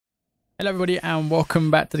Hello everybody and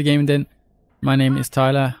welcome back to the Gaming Den. My name is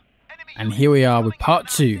Tyler and here we are with part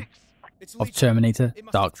 2 of Terminator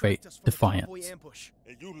Dark Fate Defiance.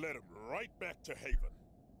 And you led him right back to Haven.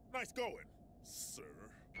 Nice going, sir.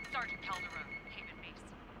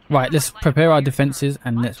 Right, let's prepare our defenses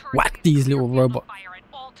and let's whack these little robots.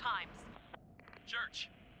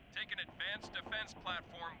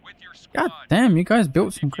 God damn, you guys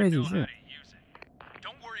built some crazy shit.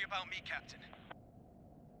 Don't worry about me, Captain.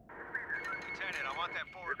 Lieutenant, I want that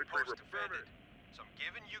forward post defended. So I'm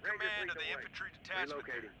giving you command of the infantry detachment.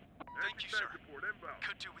 Thank you, sir.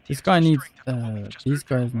 Could do with This guy needs, these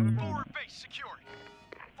guys need... Forward base secured.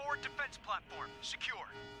 Forward defense platform secure.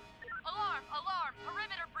 Alarm! Alarm!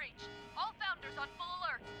 Perimeter breach! All founders on full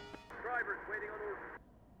alert! Drivers waiting on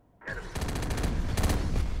order.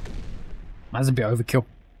 That's a bit overkill.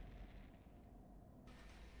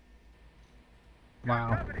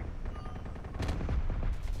 Wow.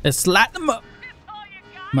 Let's light them up,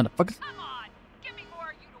 motherfuckers. Come on! Give me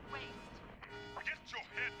more of you to waste! Get your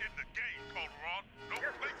head in the game, Calderon. No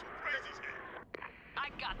place for crazies here.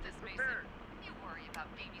 I got this, Mason. You worry about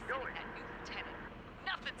babysitting that new lieutenant.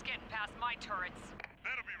 Nothing's getting past my turrets.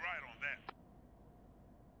 That'll be right on that.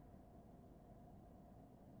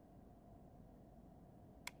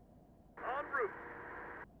 En route.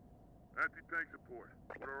 Anti-tank support.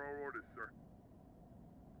 What are our orders, sir?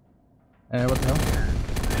 What the hell?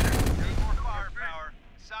 Need more firepower.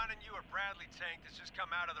 Assigning you a Bradley tank that's just come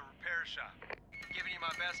out of the repair shop. Giving you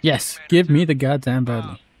my best. Yes, Commander give me too. the goddamn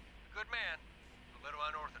Bradley. Good man. A little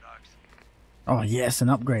unorthodox. Oh yes, an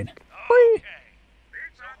upgrade. Okay.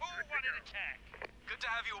 So who wanted attack? Good to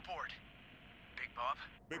have you aboard. Big Bob.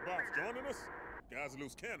 Big Bob's joining us? Guy's a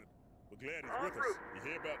loose cannon. We're glad he's with us. You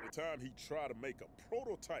hear about the time he tried to make a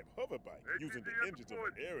prototype hoverbike using the engines of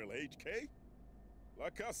an aerial HK?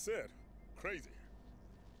 Like I said, crazy.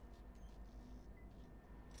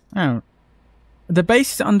 Oh, the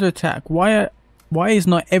base is under attack. Why is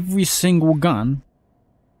not every single gun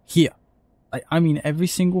here? I mean, every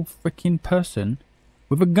single freaking person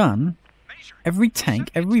with a gun, every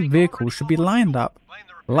tank, every vehicle should be lined up,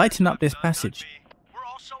 lighting up this passage. We're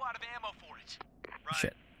also out of ammo for it. Right.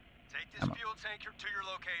 Shit. Take this Ammo. fuel tanker to your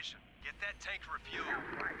location. Get that tank refueled.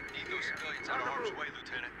 Need those civilians out of harm's way,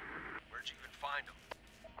 Lieutenant. Where'd you even find them?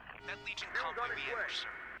 That Legion convoy we ambushed,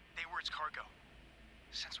 sir. They were its cargo.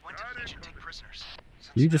 Since when did Legion take prisoners?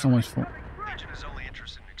 Since You just never. almost fought. Legion is only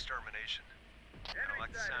interested in extermination. I don't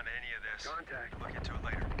like the sound of any of this. Look into it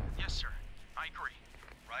later. Yes, sir. I agree.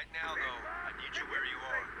 Right now, though, I need you where you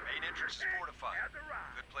are. Main entrance is fortified.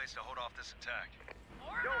 Good place to hold off this attack.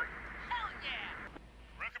 Order? Hell yeah!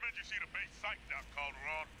 Recommend you see the base site now,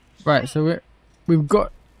 Calderon. Right, so we've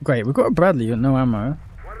got great. We've got a Bradley with no ammo,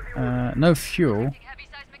 no fuel.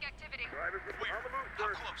 Heavy seismic activity. Where?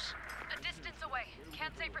 How close? A distance away.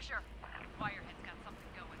 Can't say for sure. Firehead's got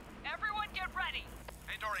something going. Everyone get ready!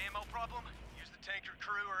 And our ammo problem? Use the tanker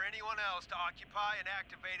crew or anyone else to occupy and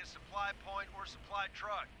activate a supply point or supply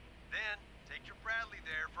truck. Then, take your Bradley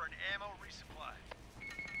there for an ammo resupply.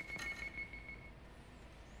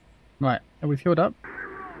 Right, are we filled up?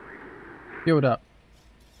 Filled up.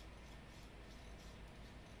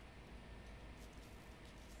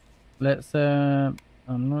 Let's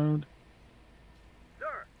unload.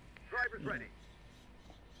 Sir, drivers ready.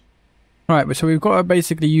 Right, but so we've got to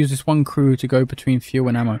basically use this one crew to go between fuel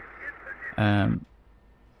and ammo.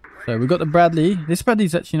 So we've got the Bradley. This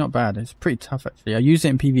Bradley's actually not bad. It's pretty tough actually. I used it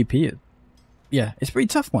in PvP. Yeah, it's a pretty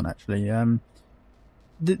tough one actually.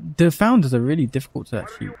 The founders are really difficult to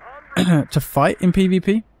actually to fight in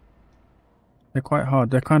PvP. They're quite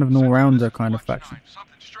hard. They're kind of an all-rounder kind of faction.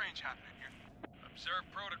 Something strange happening here. Observe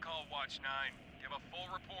protocol, Watch 9. Give a full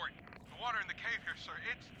report. The water in the cave here, sir,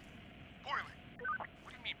 it's boiling. What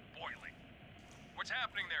do you mean boiling? What's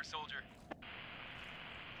happening there, soldier?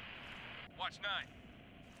 Watch 9.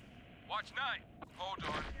 Watch 9. Hold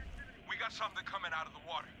on. We got something coming out of the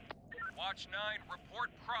water. Watch 9, report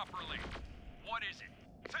properly. What is it?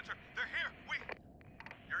 Center, they're here.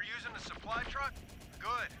 You're using the supply truck?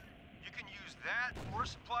 Good. You can use that or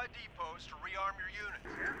supply depots to rearm your units.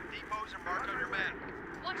 Depots are marked on your map.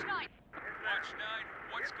 Watch 9! Watch 9,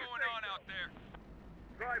 what's going on out there?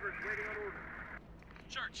 Drivers waiting on order.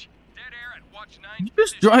 Church, dead air at Watch 9. You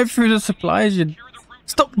just drive through the supplies. You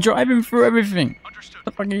stop driving through everything. Understood. What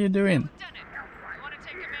the fuck are you doing? Lieutenant, you want to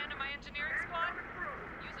take command of my engineering squad?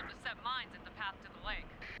 Use them to set mines at the path to the lake.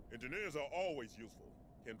 Engineers are always useful.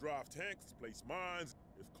 Can drive tanks, place mines.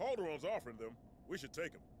 If Calderon's offering them, we should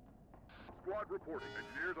take them. Squad reporting.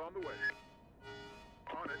 Engineers on the way.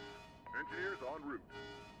 On it. Engineers en route.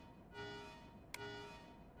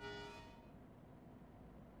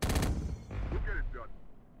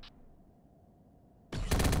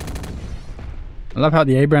 I love how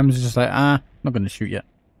the Abrams is just like, not gonna shoot yet.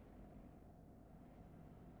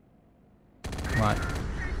 Right.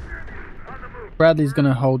 Bradley's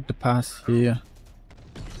gonna hold the pass here.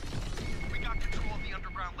 We got control of the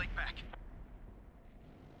underground lake back.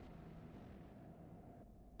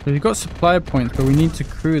 So we've got supply points, but we need to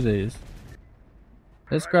crew these.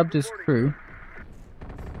 Let's grab this crew.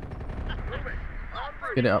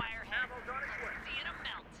 Get it up.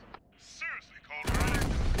 Seriously, Colorado.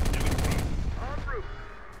 En route.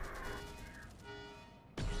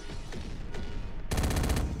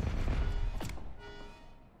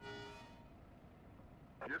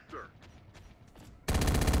 Yes, sir.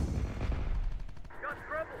 Got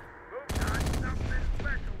trouble. Move, guys. Something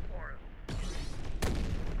special for us.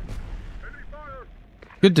 Enemy fire.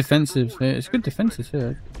 Good defensive here. It's good defensive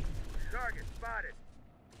here. Target spotted.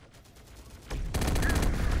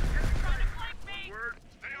 Word.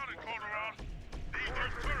 Stay on it, Colorado. These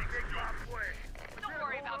those turrets of yours. Way. Don't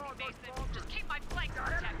worry about me, Mason. Just keep my flanks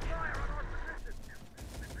protected. Fire on our position.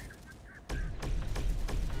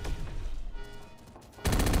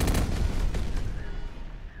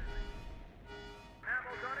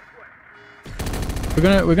 Ammo's on its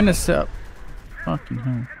way. We're gonna set up. Fucking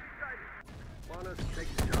hell. Want us to take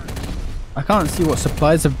the shot? I can't see what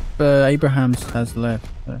supplies of Abrahams has left.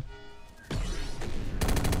 So.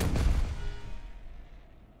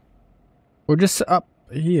 We'll just set up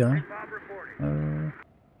here, Bob reporting.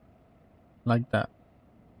 like that.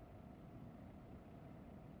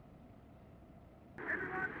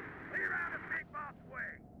 Everyone, clear out of Big Bob's way.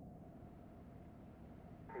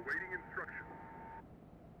 Awaiting instructions.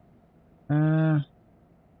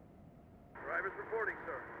 Drivers reporting,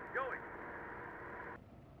 sir. Going.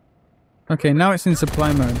 Okay, now it's in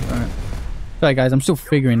supply mode. Alright. Sorry guys, I'm still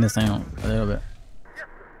figuring this out a little bit. Yes,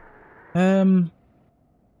 sir.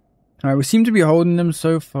 Alright, we seem to be holding them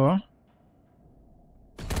so far.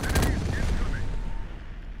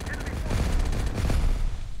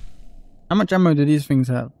 How much ammo do these things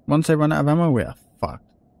have? Once they run out of ammo, we're fucked.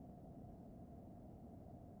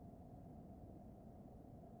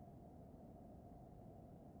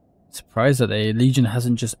 Surprised that the Legion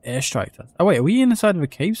hasn't just airstriked us. Oh wait, are we inside of a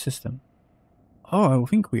cave system? Oh, I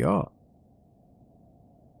think we are.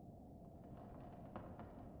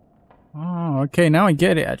 Oh, okay, now I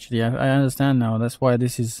get it actually. I understand now. That's why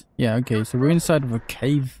this is... Yeah, okay, so we're inside of a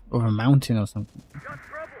cave or a mountain or something. Got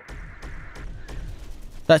trouble.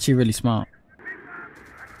 It's actually really smart.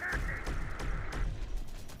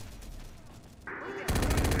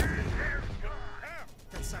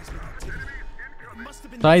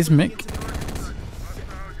 Seismic. They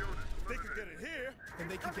could get it here. And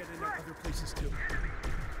they can get in at other places too.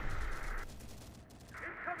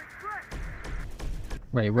 Incoming threat.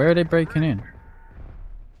 Wait, where are they breaking in?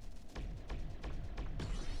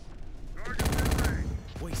 Target's in range.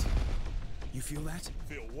 Wait, you feel that?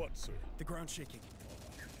 Feel what, sir? The ground shaking.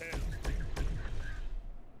 Hands.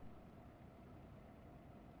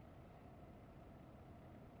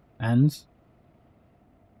 Hands?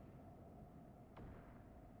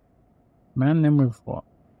 Man them with what?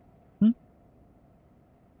 Enemies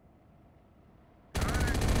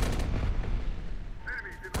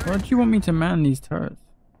in Why do you want me to man these turrets?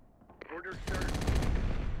 Order, sir.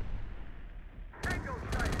 Tango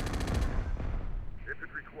sighted.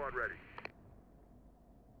 Infantry squad ready.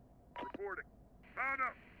 Reporting. Found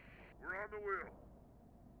up. We're on the wheel.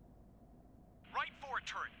 Right forward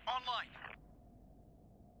turret, online.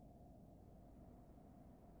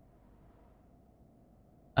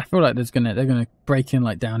 I feel like they're gonna break in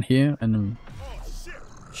like down here and then Oh,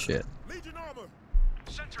 shit. Legion armor.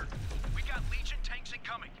 Center, we got Legion tanks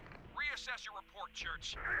incoming. Reassess your report,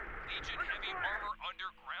 Church. Legion heavy armor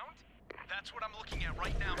underground? That's what I'm looking at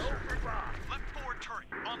right now, sir. Left forward turret,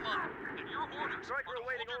 online. And your orders are to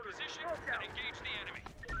hold your position and engage the enemy.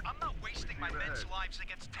 I'm not wasting my men's lives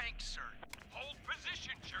against tanks, sir. Hold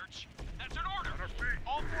position, Church. That's an order.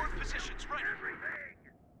 All forward positions, ready.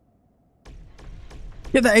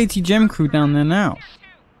 Get the AT Gem crew down there now.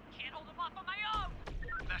 Can't hold them off on my own.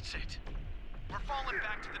 That's it. We're falling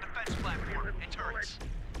back to the defense platform and turrets.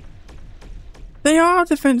 They are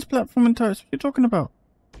defense platform and turrets. What are you talking about?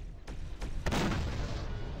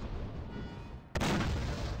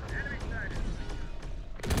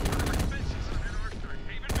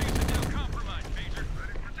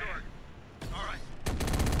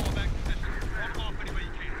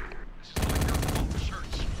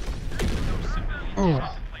 Oh.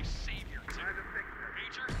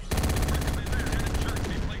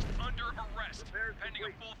 Pending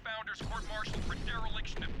a full founder's court-martial for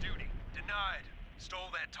dereliction of duty. Denied.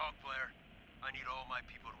 Stole that talk, Blair. I need all my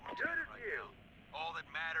people to rotate right now. All that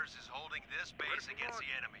matters is holding this base against the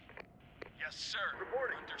enemy. Yes, sir.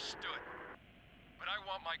 Reporting. Understood. But I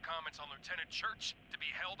want my comments on Lieutenant Church to be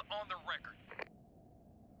held on the record.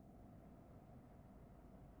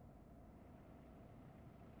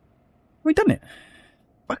 We done it.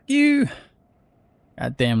 Fuck you.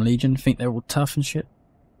 Goddamn Legion. Think they're all tough and shit.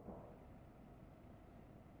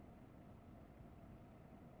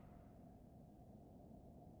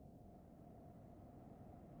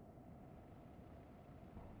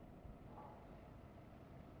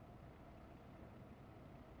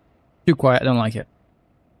 Too quiet. I don't like it.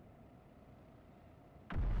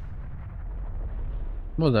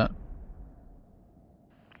 What was that?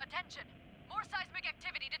 Attention! More seismic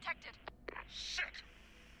activity detected. Shit!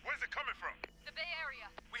 Where's it coming from? The Bay Area.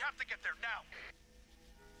 We have to get there now.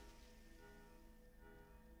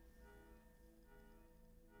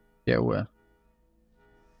 Yeah, where?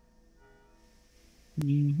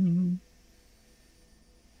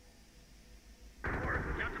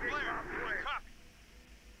 Captain Blair, copy.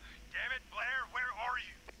 Damn it, Blair, where are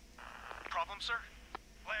you? Problem, sir?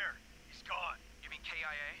 Blair, he's gone. You mean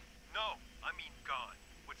KIA? No, I mean gone.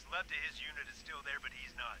 What's left of his unit is still there, but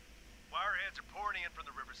he's not. Wireheads are pouring in from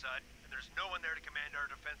the riverside, and there's no one there to command our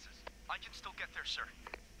defenses. I can still get there, sir.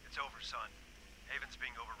 It's over, son. Haven's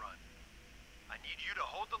being overrun. I need you to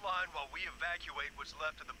hold the line while we evacuate what's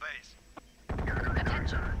left of the base.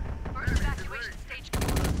 Attention! First evacuation stage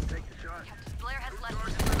complete. Take the shot. Captain Blair has left for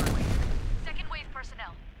the first wave. Second wave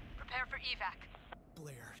personnel. Prepare for evac.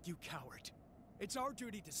 Blair, you coward. It's our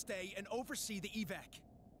duty to stay and oversee the evac.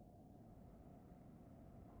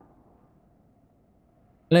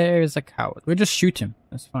 Blair is a coward. We'll just shoot him.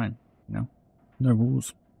 That's fine. You know? No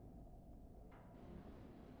rules.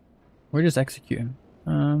 We'll just execute him.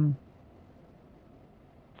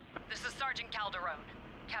 This is Sergeant Calderon.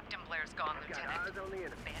 Captain Blair's gone, Lieutenant. Eyes on the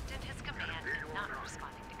enemy. Abandoned his command and not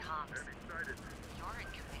responding to comms. Enemy sighted. You're in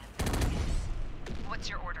command now, yes. What's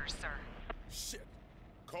your orders, sir? Shit.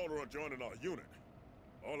 Calderon joining our unit.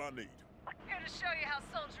 All I need. Here to show you how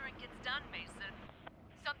soldiering gets done, Mason.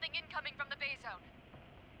 Something incoming from the Bay Zone.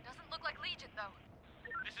 Doesn't look like Legion, though.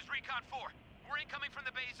 This is Recon 4. We're incoming from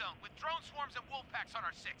the Bay Zone with drone swarms and wolf packs on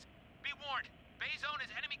our 6. Be warned, Bay Zone is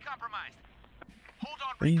enemy compromised. Hold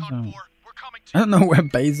on, Bay Recon Zone. 4. We're coming I to don't know where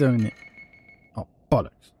Bay Zone is. Oh,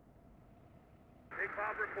 bollocks. Big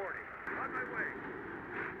Bob reporting. On my way.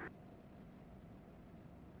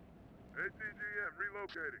 ATGM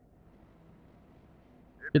relocating.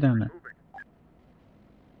 Get down there. Moving.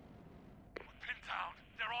 Pinned down.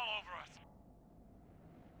 They're all over us.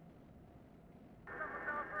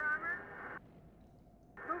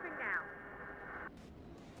 Moving now.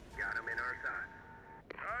 Got him in our side.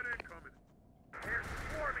 Got incoming. They're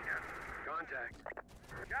swarming us. Contact.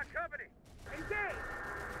 Got company. Engage!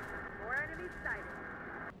 More enemies sighted.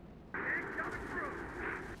 Incoming through.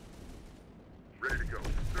 Ready to go.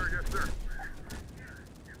 Sir, yes, sir.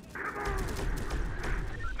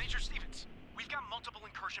 Major Stevens, we've got multiple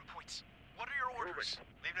incursion points. What are your orders?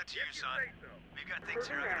 Leave it to you, son. We've got things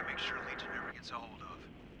here I gotta make sure Legion never gets a hold of.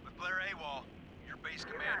 With Blair AWOL, your base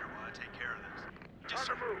commander will take care of this. Yes,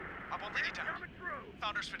 sir. I won't let you down.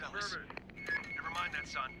 Founders Fidelis. Never mind that,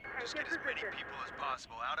 son. Just get as many people as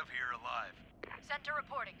possible out of here alive. Center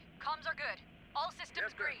reporting. Comms are good. All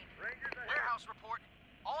systems green. Warehouse report.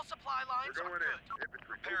 All supply lines We're are going in. good.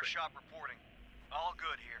 Infantry Repair moving. shop reporting. All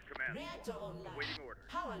good here. Command. Reactor online. Waiting order.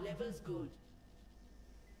 Power levels good.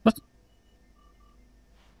 What?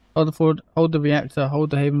 Hold the reactor, hold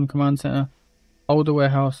the Haven Command Center, hold the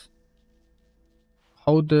warehouse,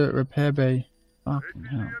 hold the repair bay. Fucking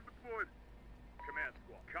hell. ATGM deployed. Command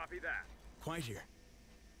squad. Copy that. Quiet here.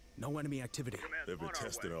 No enemy activity. Command They've been on our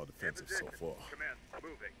testing way. our defenses so In position. far. Command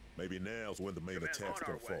moving. Maybe now's when the main Command attack's on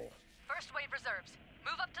our gonna way. fall. First wave reserves.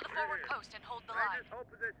 Move up to the forward post and hold the line. Rangers,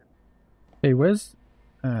 hold position. Hey, where's...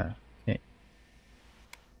 okay.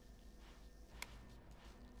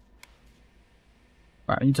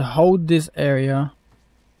 Right, I need to hold this area.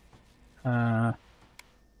 We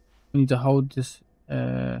need to hold this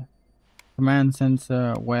command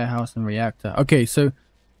center, warehouse, and reactor. Okay, so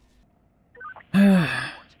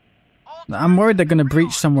I'm worried they're gonna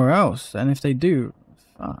breach somewhere else, and if they do,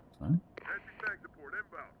 fuck, man. Anti-tank support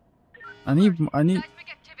inbound. I need. Seismic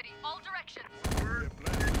activity, all directions.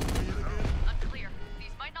 Unclear.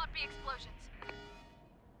 These might not be explosions.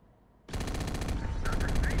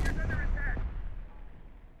 Rangers under attack.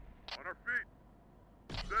 On our feet.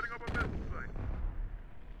 Setting up a missile site.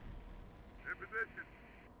 In position.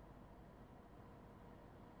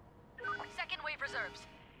 Second wave reserves.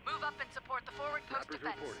 Move up and support the forward post Snappers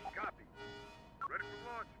defense. reporting. Copy. Ready for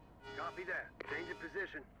launch. Copy that. Change in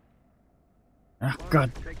position. Oh,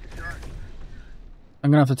 God. Take the shot. I'm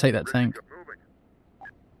gonna have to take that tank. Moving.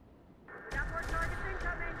 We got more targets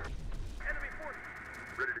incoming. Enemy forces.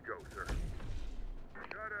 Ready to go, sir.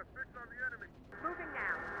 Got a fix on the enemy. Moving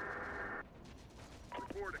now.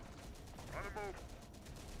 Reporting. On the move.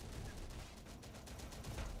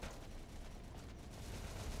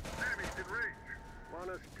 Enemies in range. Want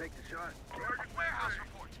us to take the shot? Target Warehouse range.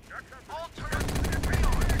 report. Got company. All turrets have been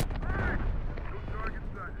rearmed. Fire. No target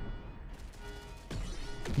sighted.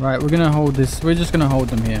 Right, we're gonna hold this. We're just gonna hold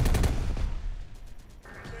them here.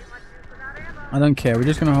 I don't care. We're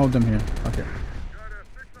just gonna hold them here. Okay. Got a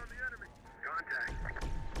fix on the enemy. Contact.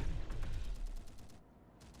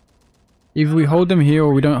 Either we hold them here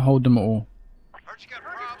or we don't hold them at all. Heard you got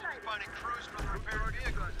problems finding crews for the repair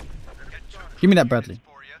vehicles. Get two Give me that, crew Bradley. units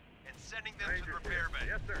for you and sending them to the repair bay.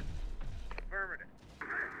 Yes, sir. Affirmative.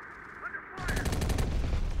 Under fire.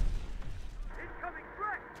 Incoming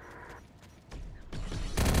threat.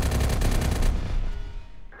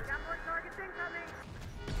 We got more targets incoming.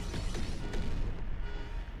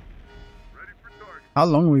 Ready for target. How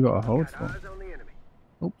long have we got to hold for? Eyes on the enemy.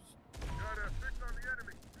 Oops. Got a fix on the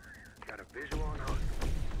enemy. Got a visual on us.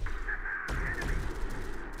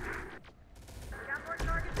 We got more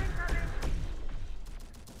targets incoming.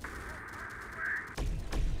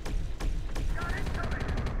 Got incoming.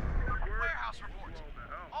 Warehouse report.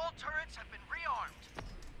 All turrets have been rearmed.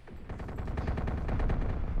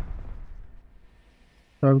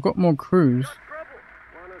 So I've got more crews. Got trouble.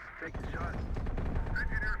 Want us to take the shot?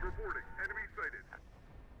 Engineers reporting. Enemy sighted.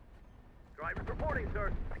 Drivers reporting,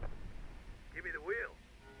 sir. Give me the wheel.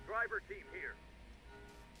 Driver team here.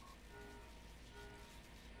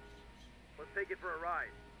 Let's take it for a ride.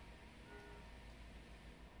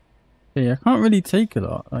 Yeah, I can't really take a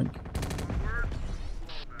lot. Like, Word.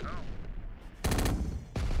 Slow the hell.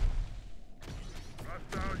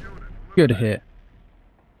 Hostile unit. good hit.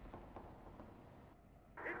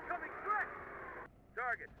 Incoming threat.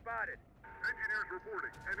 Target spotted. Engineers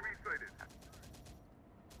reporting. Enemy sighted.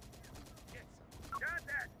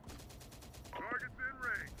 Contact. Targets in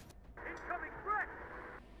range. Incoming threat.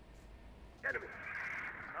 Enemy.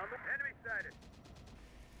 Enemy sighted.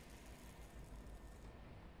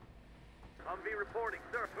 Humvee reporting,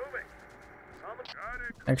 sir. Moving. Got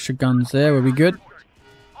it. Extra guns there. Will be good.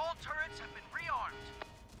 All turrets have been rearmed.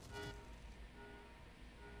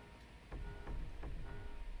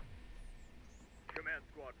 Command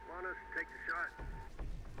squad. Want us to take the shot?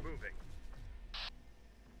 Moving.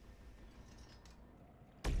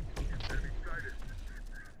 Enemy sighted.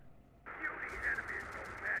 Beauty enemy is no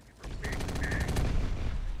match for big bang.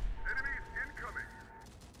 Enemies incoming.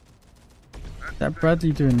 That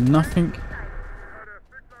Bradley doing nothing. Got a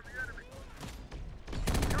fix on the enemy.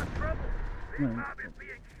 Got trouble. Big No. Bob is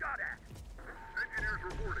being shot at. Engineers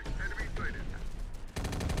reporting. Enemy sighted.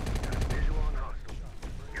 Got a visual on hostile.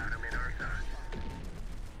 Got him in our side.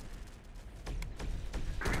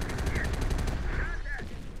 Contact.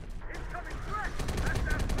 Incoming threat. That's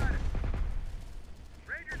not spotted.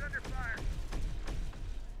 Rangers under fire.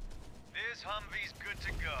 This Humvee's good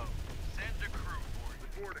to go. Send a crew for you.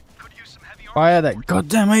 Reporting. Could use some heavy Fire armor. that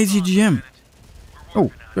goddamn ATGM.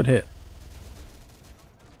 Oh, good hit.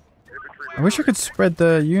 Infantry I wish I could spread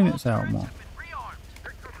the units out more. Have been rearmed.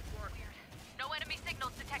 take cover, squad. No enemy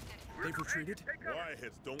signals detected. They've retreated? Take cover.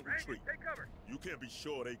 Wildheads don't Rangers, retreat. take cover. You can't be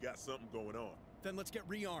sure they got something going on. Then let's get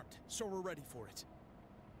rearmed, so we're ready for it.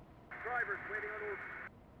 Drivers waiting on orders.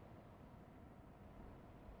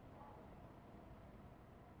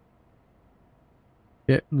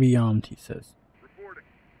 Get rearmed, he says. Reporting.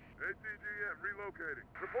 ATGM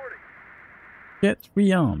relocating. Reporting. Get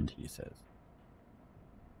rearmed, he says.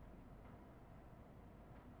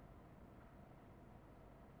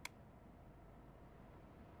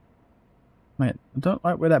 Mate, I don't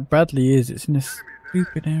like where that Bradley is. It's in this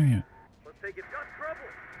stupid area. Let's take it. Got trouble.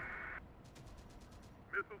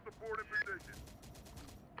 Missile support in position.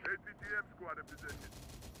 ATGM squad in position.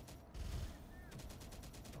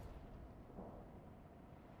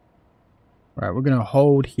 Right, we're gonna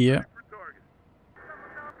hold here. For target.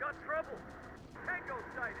 Got trouble. Tango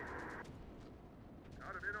sighted.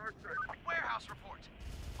 Got him in our sight. Warehouse report.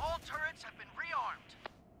 All turrets have been rearmed.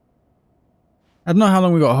 I don't know how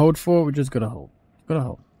long we got to hold for. We just gotta hold. Gotta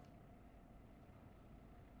hold.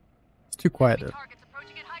 It's too quiet though. Targets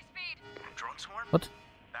approaching at high speed. Drone swarm? What?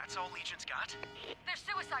 That's all Legion's got? They're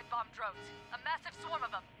suicide bomb drones. A massive swarm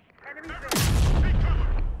of them. Enemy base.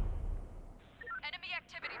 Enemy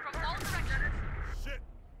activity from all directions. Shit!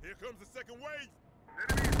 Here comes the second wave!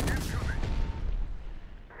 Enemies incoming.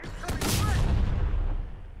 Incoming threat.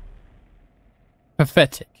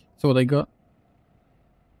 Pathetic. That's all they got.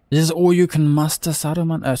 This is all you can muster,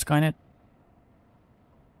 Saruman. Skynet.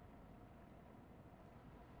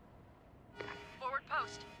 Forward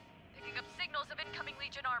post. Picking up signals of incoming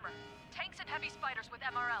Legion armor. Tanks and heavy spiders with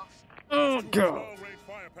MRLs. Oh god. Long-range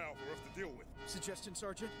firepower for us to deal with. Suggestion,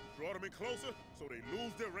 Sergeant? Draw them in closer so they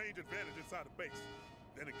lose their range advantage inside the base.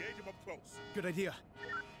 Then engage them up close. Good idea.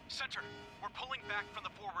 Center, we're pulling back from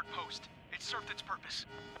the forward post. It served its purpose.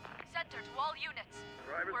 Center to all units.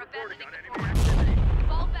 Drivers We're reporting abandoning on the enemy forward. activity.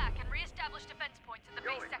 Fall back and re-establish defense points in the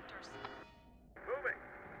base Going. sectors. Moving.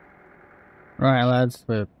 Right, lads,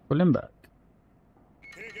 we're pulling back.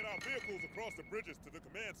 Can't get our vehicles across the bridges to the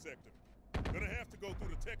command sector. Gonna have to go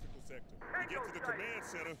through the technical sector. We get to the command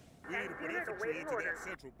center, we need to put infantry into that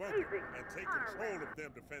central bunker and take control of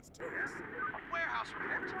them defense turrets. Warehouse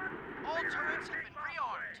report. All turrets have been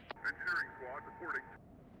rearmed. Engineering squad reporting.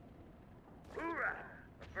 Hoorah!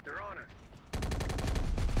 They're on us.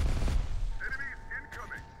 Enemies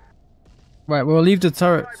incoming. Right, we'll leave the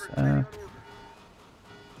turrets. Drivers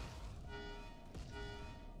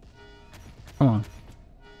Come on.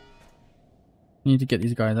 Need to get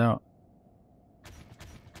these guys out.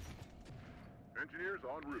 Engineers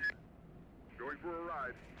en route. Going for a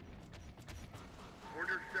ride. On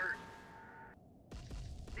your stern.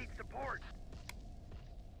 Need support.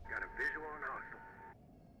 Got a visual on hostile.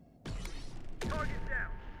 Target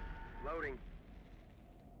down. Loading.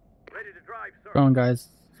 Ready to drive, sir. Go on, guys.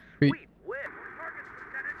 Sweet. Sweet whip. Target,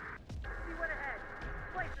 Lieutenant. See what ahead.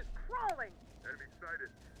 Place is crawling. Enemy sighted.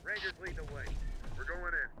 Rangers lead the way. We're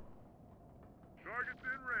going in. Target's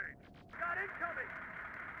in range. Got incoming.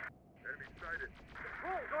 Enemy sighted.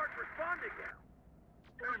 Controls aren't responding now.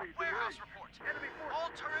 Enemies in Warehouse range. report. Enemy forces. All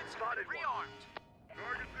turrets have Spotted been one. rearmed.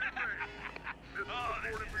 Target's in range. This is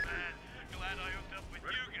supported for you. Glad I hooked up with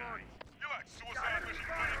Ready for launch. You like suicide mission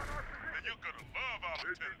footage? Then you're gonna love our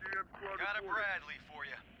lieutenant. GM squad Got a reporting. Bradley for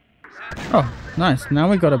you. Oh, nice. Now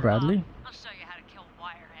we got a Bradley. I'll show you how to kill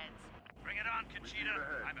wireheads. Bring it on, Conchita.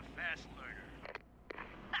 I'm a fast learner.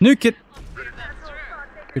 Nuke it. Let's see if that's true.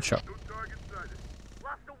 Good shot. No target sighted.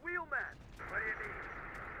 Lost the wheelman. What do you need?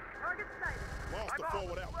 Target sighted. Lost the I'm forward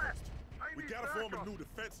off the outpost. left. I We need gotta form a backup. new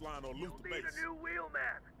defense line or lose You'll the need base. a new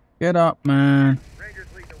wheelman. Get up, man. Rangers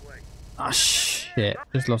lead the way. Ah, shit.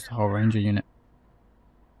 Just lost the whole Ranger unit.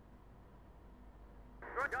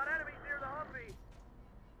 Got enemies near the Humvee.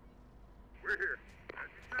 We're here.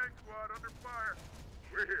 Anti-tank squad under fire.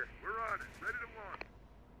 We're here. We're on it. Ready to launch.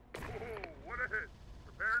 Oh, what a hit.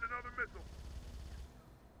 Preparing another missile.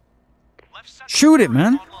 Left center Shoot it,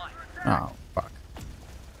 man. online. Oh, fuck.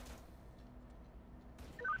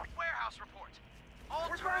 Warehouse report. All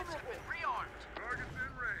We're turrets have vulnerable. been rearmed. Target's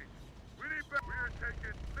in range. We need back. We are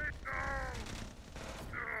taking big.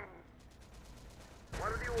 No.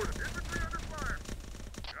 What are the orders? Infantry under fire.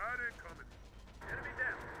 Got incoming. Enemy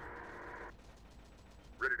down.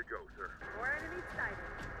 Ready to go, sir. More enemies sighted.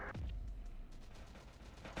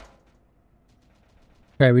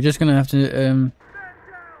 Okay, we're just gonna have to Stand down.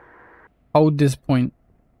 hold this point.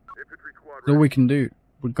 Infantry squad That's all we can do.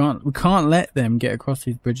 We can't let them get across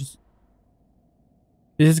these bridges.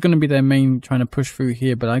 This is gonna be their main trying to push through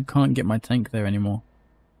here, but I can't get my tank there anymore.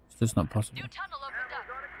 It's just not possible. New tunnel opened up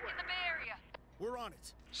in the Bay Area. We're on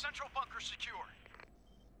it. Central bunker secure.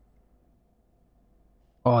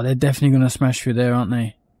 Oh, they're definitely gonna smash through there, aren't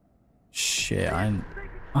they? Shit,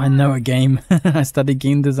 I know a game. I studied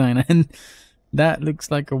game design, and that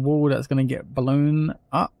looks like a wall that's gonna get blown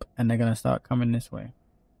up, and they're gonna start coming this way.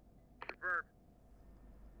 Confirmed.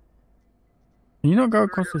 Can you not go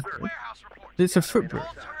across this bridge? Warehouse report. It's a footbridge.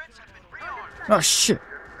 All turrets have been rearmed. Oh shit,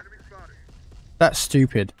 Enemy spotted. that's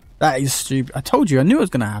stupid. That is stupid. I told you, I knew it was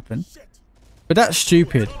gonna happen. But that's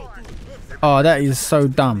stupid. Oh, that is so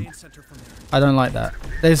dumb. Main center from there. I don't like that.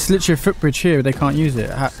 There's literally a footbridge here. They can't use it.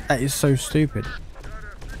 That is so stupid.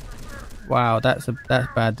 Wow, that's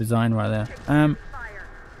bad design right there. Fire.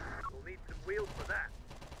 We'll need some wheels for that.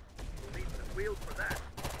 We'll need some wheels for that.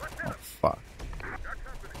 Let's hit Oh 'em. fuck. Got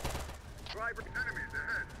company. Driver enemies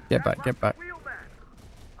ahead. Get back, get back. Wheelman.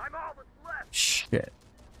 I'm all that's left. Shit.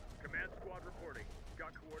 Command squad reporting.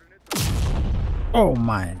 Got coordinates. Oh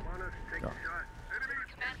my. On us. Take a shot. Enemies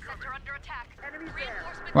Command center under attack. Enemies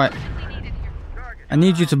Reinforcements Right. urgently needed here. target. I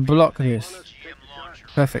need you to block this. GM launcher.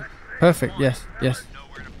 Perfect. Perfect. Yes. Yes. Know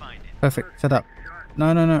where to find it. Perfect. Set up.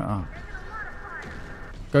 No, no, no. Oh.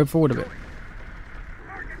 Go forward a bit.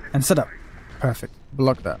 And set up. Perfect.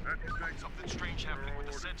 Block that. Something strange happening with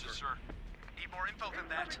the sensors, sir. Need more info than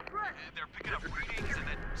that. They're picking up readings and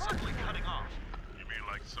then suddenly cutting off. You mean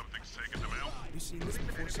like something's taking them out? You seen this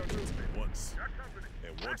before, Sergeant? Once.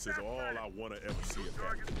 And once is all I wanna ever see it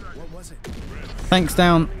happen. What was it? Thanks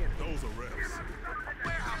down. Those are reps.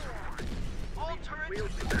 Warehouse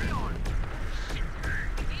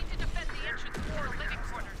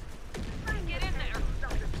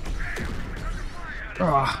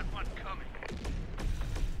Ah.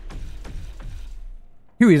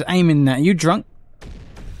 Who is aiming that? You drunk?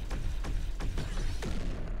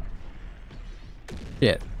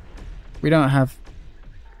 Yeah. We don't have...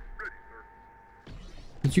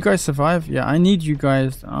 Did you guys survive? Yeah, I need you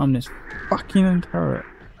guys to arm this fucking turret.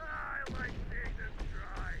 I like seeing this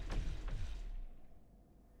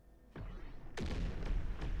dry.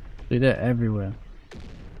 Dude, they're everywhere.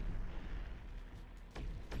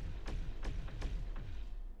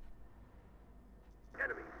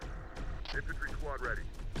 Enemy. Infantry squad ready.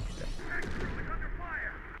 Tank crew is under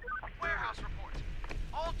fire. Warehouse report.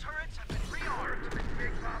 All turrets have been rearmed.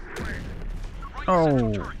 Big bomb away. Right Oh.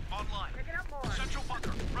 central turret online. Taking out more. Central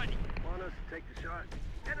bunker ready. Want us to take the shot?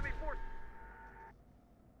 Enemy force.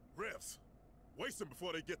 Refs, waste them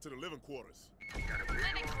before they get to the living quarters. Living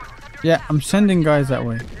quarters under Yeah, attack. I'm sending guys that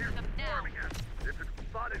way. Them now. Infantry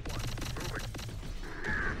spotted one. Moving.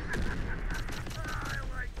 I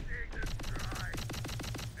like seeing this dry.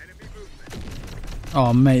 Enemy movement.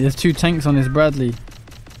 Oh, mate, there's 2 tanks on this Bradley.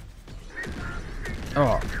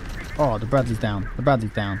 Oh. Oh, the Bradley's down. The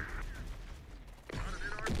Bradley's down.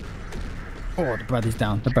 Oh, the Bradley's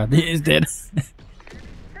down. The Bradley is dead.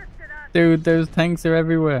 Dude, those tanks are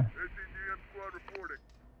everywhere. SCGM squad reporting.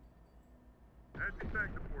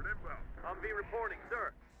 Anti-tank support inbound. Humvee reporting,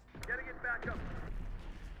 sir. Getting it back up.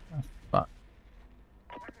 Fuck.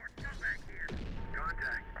 One more scumbag here.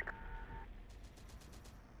 Contact.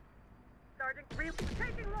 Sergeant Green,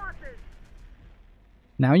 taking losses.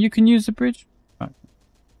 Now you can use the bridge? Fuck.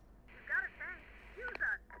 We've got a tank. Use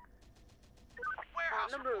us.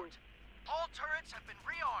 Warehouse On the report. move. All turrets have been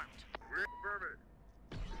rearmed. We're affirmative.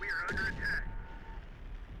 We are under attack.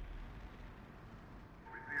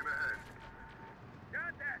 We see him ahead.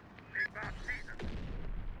 Contact. Big bomb season.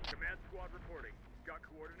 Command squad reporting. Got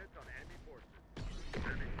coordinates on enemy forces.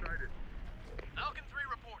 Enemy sighted. Falcon 3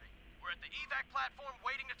 reporting. We're at the evac platform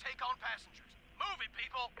waiting to take on passengers. Move it,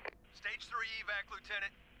 people! Stage 3 evac, Lieutenant.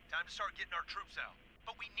 Time to start getting our troops out.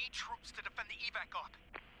 But we need troops to defend the evac op.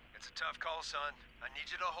 It's a tough call, son. I need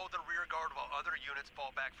you to hold the rear guard while other units fall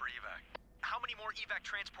back for evac. How many more evac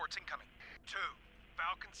transports incoming? 2.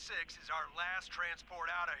 Falcon 6 is our last transport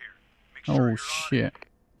out of here. Make sure Oh, you're on shit. it.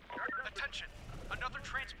 Attention! Another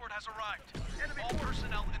transport has arrived. All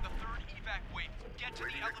personnel in the 3rd evac wave, get to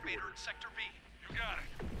the elevator in Sector B. You got it.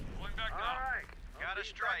 Going back All now. right. Got a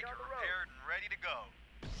striker repaired and ready to go.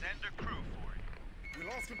 Send a crew for it. We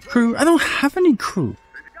lost control. Crew? I don't have any crew.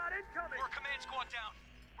 Got incoming. We're command squad down.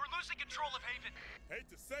 We're losing control of Haven. Hate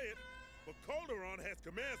to say it, but Calderon has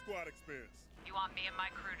command squad experience. You want me and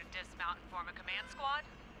my crew to dismount and form a command squad?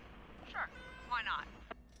 Sure. Why not?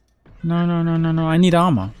 No, no, no, no, no. I need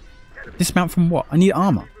armor. Dismount from what? I need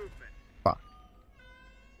armor. Movement. Fuck.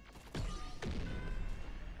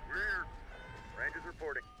 Rear. Rangers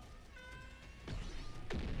reporting.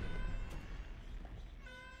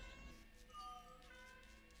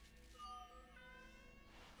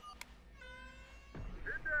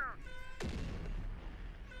 Get down.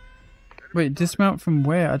 Wait, dismount from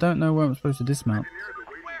where? I don't know where I'm supposed to dismount. Engineers are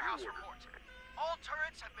waiting Warehouse for orders. report. All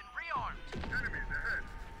turrets have been rearmed. Enemies ahead.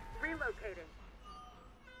 Relocating.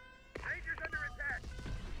 Rangers under attack.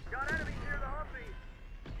 Got enemies near the Humvee.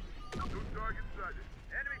 No target sighted.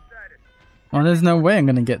 Enemy sighted. Oh, there's no way I'm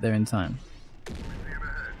gonna get there in time. We see him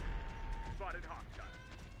ahead. Spotted hostile.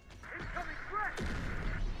 Incoming threat.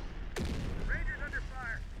 Rangers under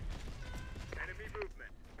fire. Enemy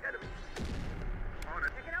movement. Enemy. On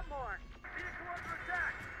it. Picking up more. Vehicle under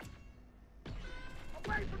attack.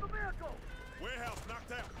 Away from the vehicle. Warehouse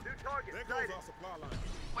knocked out. New target There goes sighted. our supply line.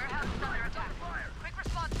 Warehouse is under attack. Quick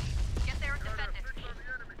response team. Get there and defend it. Fix on the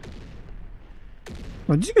enemy.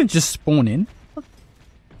 Well, did you guys just spawn in?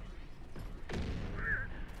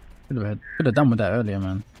 Could have done with that earlier,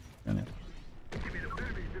 man. Give me the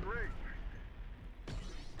enemies in range.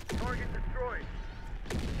 Target destroyed.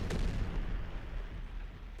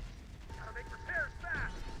 Gotta make repairs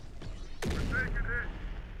fast. We're taking hit.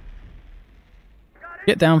 Got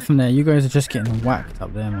Get down from there. You guys are just getting whacked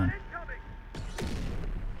up there, man. incoming.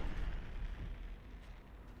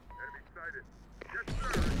 Enemy sighted. Yes, sir.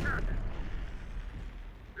 Attack.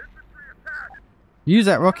 Infantry attack. Use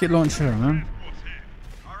that rocket launcher, man.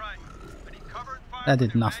 All right. I need cover and fire That from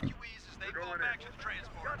did nothing. evacuees as they fall back to the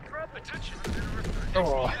transport. Got trouble. Attention.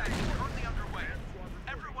 Oh. Evac is currently underway.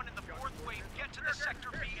 Everyone in the 4th wave, get to the Sector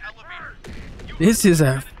B elevator. You This is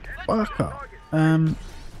a fuck up.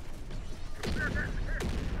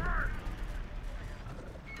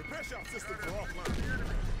 The pressure systems are offline.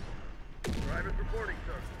 Private reporting,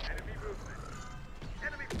 sir. Enemy movement.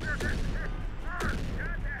 Enemy clear.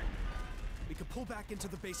 Contact. We could pull back into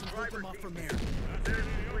the base and hold them off from there. That's any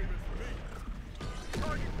open for me.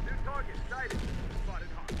 Target, new target, sighted. Spotted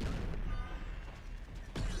hot.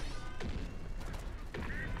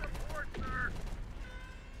 Need support, sir.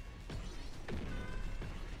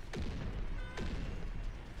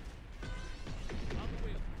 On the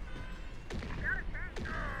wheel. Got a tank.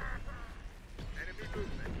 Enemy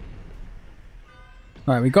movement.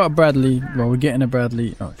 Alright, we got a Bradley. Well, we're getting a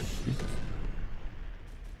Bradley. Oh, shit.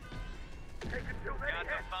 Take until ready Got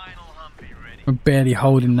hit. the final Humvee ready. We're barely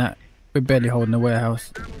holding that. We're barely holding the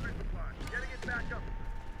warehouse. Ammo resupply. Getting it back up.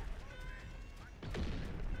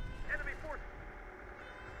 Enemy forces.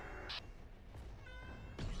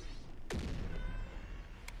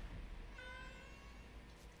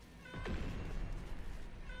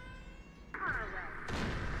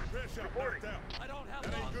 Red shot knocked out. I don't have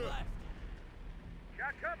That ain't long good. left.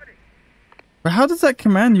 Got company. But how does that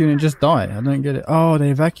command unit just die? I don't get it. Oh, they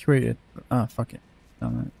evacuated. Ah, fuck it. Damn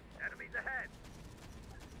it. Enemies ahead.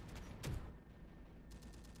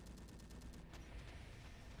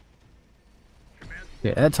 Command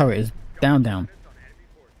Yeah, that turret is down. on enemy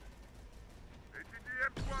forces.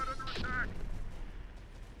 ATDM squad under attack.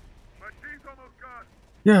 My team's almost gone.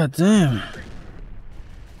 God damn.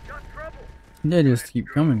 Got trouble. They just keep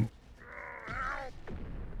coming. Oh, help.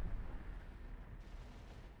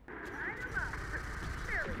 Light 'em up.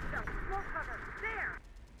 There is some smoke cover. There.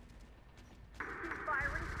 Keep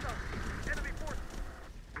firing smoke. Enemy forces.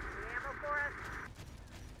 Any ammo for us?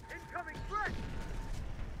 Incoming threat.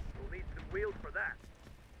 We'll need some wheels for that.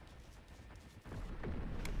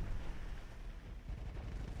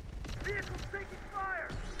 Vehicle's taking fire.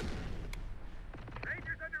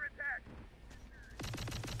 Rangers under attack.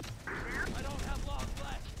 Now, I don't have long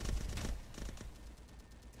left.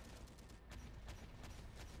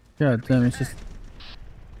 God damn, it's just...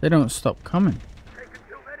 They don't stop coming. take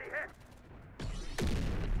until ready hit.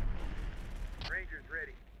 Rangers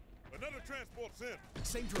ready. Another transport's in.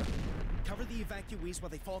 Same drill. Cover the evacuees while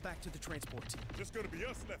they fall back to the transport. Just gonna be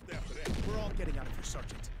us left after that. We're all getting out of here,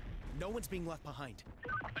 Sergeant. No one's being left behind.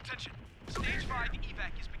 Attention. Stage 5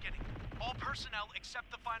 evac is beginning. All personnel except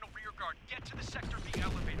the final rear guard get to the Sector B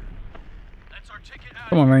elevator. That's our ticket out.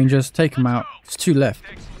 Come on, Rangers. Take them out. It's two left.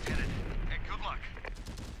 Thanks, Lieutenant. And good luck.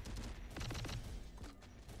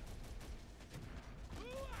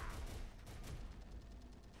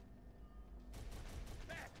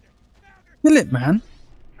 Kill it, man.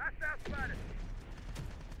 Hostile spotted.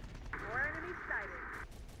 More enemies sighted.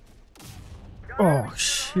 Got Oh, enemy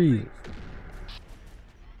shit.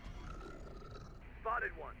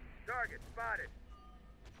 spotted one. Target spotted.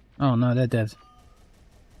 Oh, no, they're dead.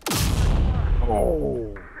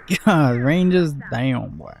 Oh, God. Rangers down,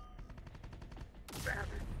 boy.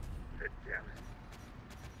 Bastard. Damn it.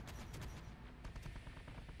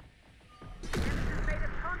 Enemies made us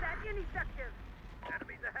combat ineffective.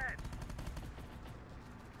 Enemies ahead.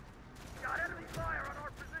 Got enemy fire on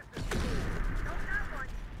our position. Nope, not one.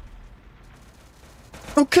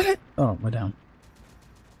 Oh, kill it. Oh, we're down.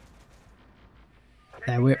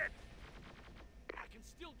 Yeah, Enemy we're... hit. I can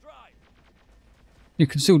still drive. You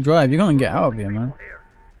can still drive. You're going to get out of here, man. Here.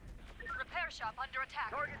 Repair shop under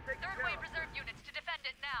attack. Target taken Third care wave of. reserve units to defend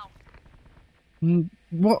it now.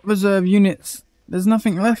 What reserve units? There's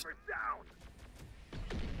nothing left. We're down.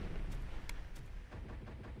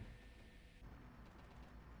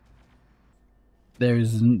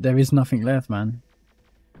 There is nothing left, man.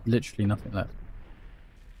 Literally nothing left.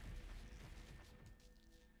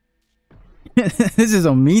 This is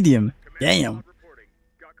on medium. Damn. Command squad reporting.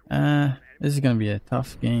 Got coordinates on This is gonna be a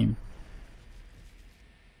tough game.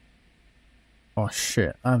 Oh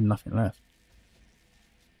shit, I have nothing left.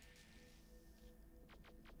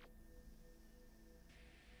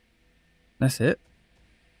 That's it.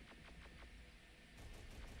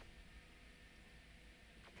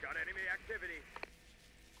 Got enemy activity.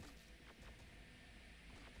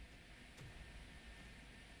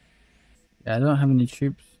 Yeah, I don't have any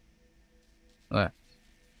troops left.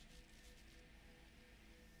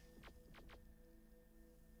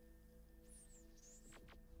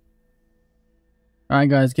 Alright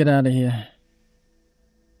guys, get out of here.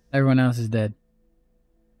 Everyone else is dead.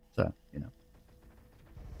 So, you know.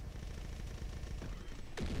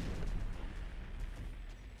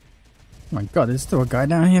 Oh my god, there's still a guy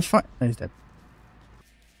down here fight. Oh, he's dead.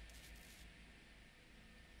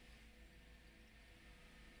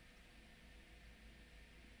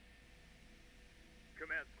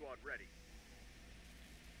 Command squad ready.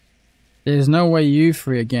 There's no way you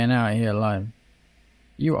three are getting out of here alive.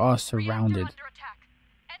 You are surrounded. Reactor under attack.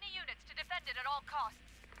 Any units to defend it at all costs.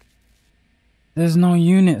 There's no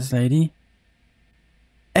units, lady.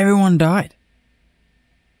 Everyone died.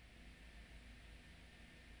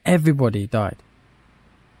 Everybody died.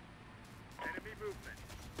 Enemy movement.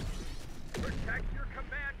 Protect your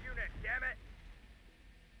command unit, damn it!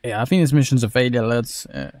 Yeah, I think this mission's a failure, lads.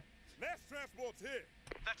 Mass transport's here.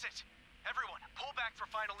 That's it. Everyone, pull back for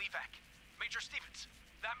final evac. Major Stevens,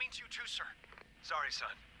 that means you too, sir. Sorry,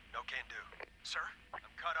 son. No can do. Sir? I'm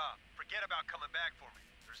cut off. Forget about coming back for me.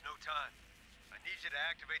 There's no time. I need you to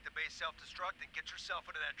activate the base self-destruct and get yourself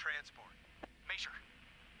into that transport. Major,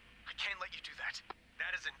 I can't let you do that.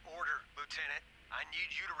 That is an order, Lieutenant. I need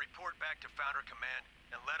you to report back to Founder Command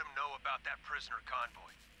and let them know about that prisoner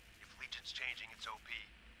convoy. If Legion's changing its OP,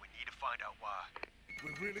 we need to find out why.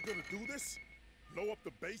 We're really gonna do this? Blow up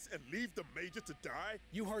the base and leave the Major to die?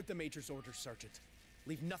 You heard the Major's orders, Sergeant.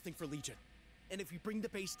 Leave nothing for Legion. And if we bring the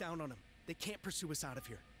base down on them, they can't pursue us out of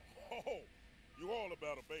here. Oh, you all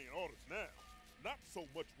about obeying orders now. Not so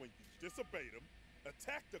much when you disobeyed them,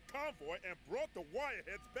 attacked the convoy, and brought the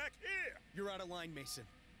wireheads back here. You're out of line, Mason.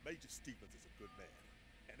 Major Stevens is a good man,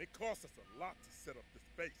 and it costs us a lot to set up this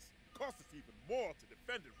base. It costs us even more to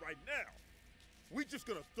defend it right now. We just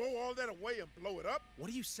gonna throw all that away and blow it up? What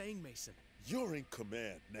are you saying, Mason? You're in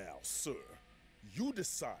command now, sir. You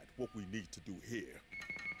decide what we need to do here.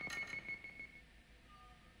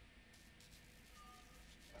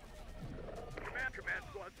 Command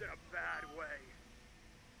squad's in a bad way.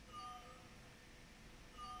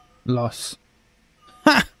 Loss.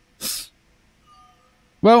 Ha!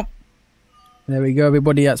 Well, there we go,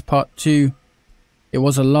 everybody. That's part 2. It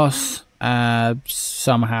was a loss,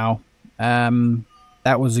 somehow.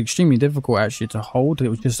 That was extremely difficult, actually, to hold. It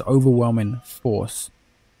was just overwhelming force.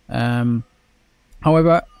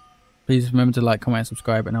 However, please remember to like, comment, and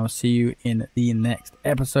subscribe, and I will see you in the next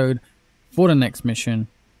episode for the next mission.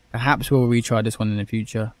 Perhaps we'll retry this one in the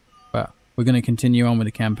future, but we're going to continue on with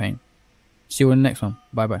the campaign. See you in the next one.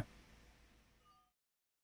 Bye-bye.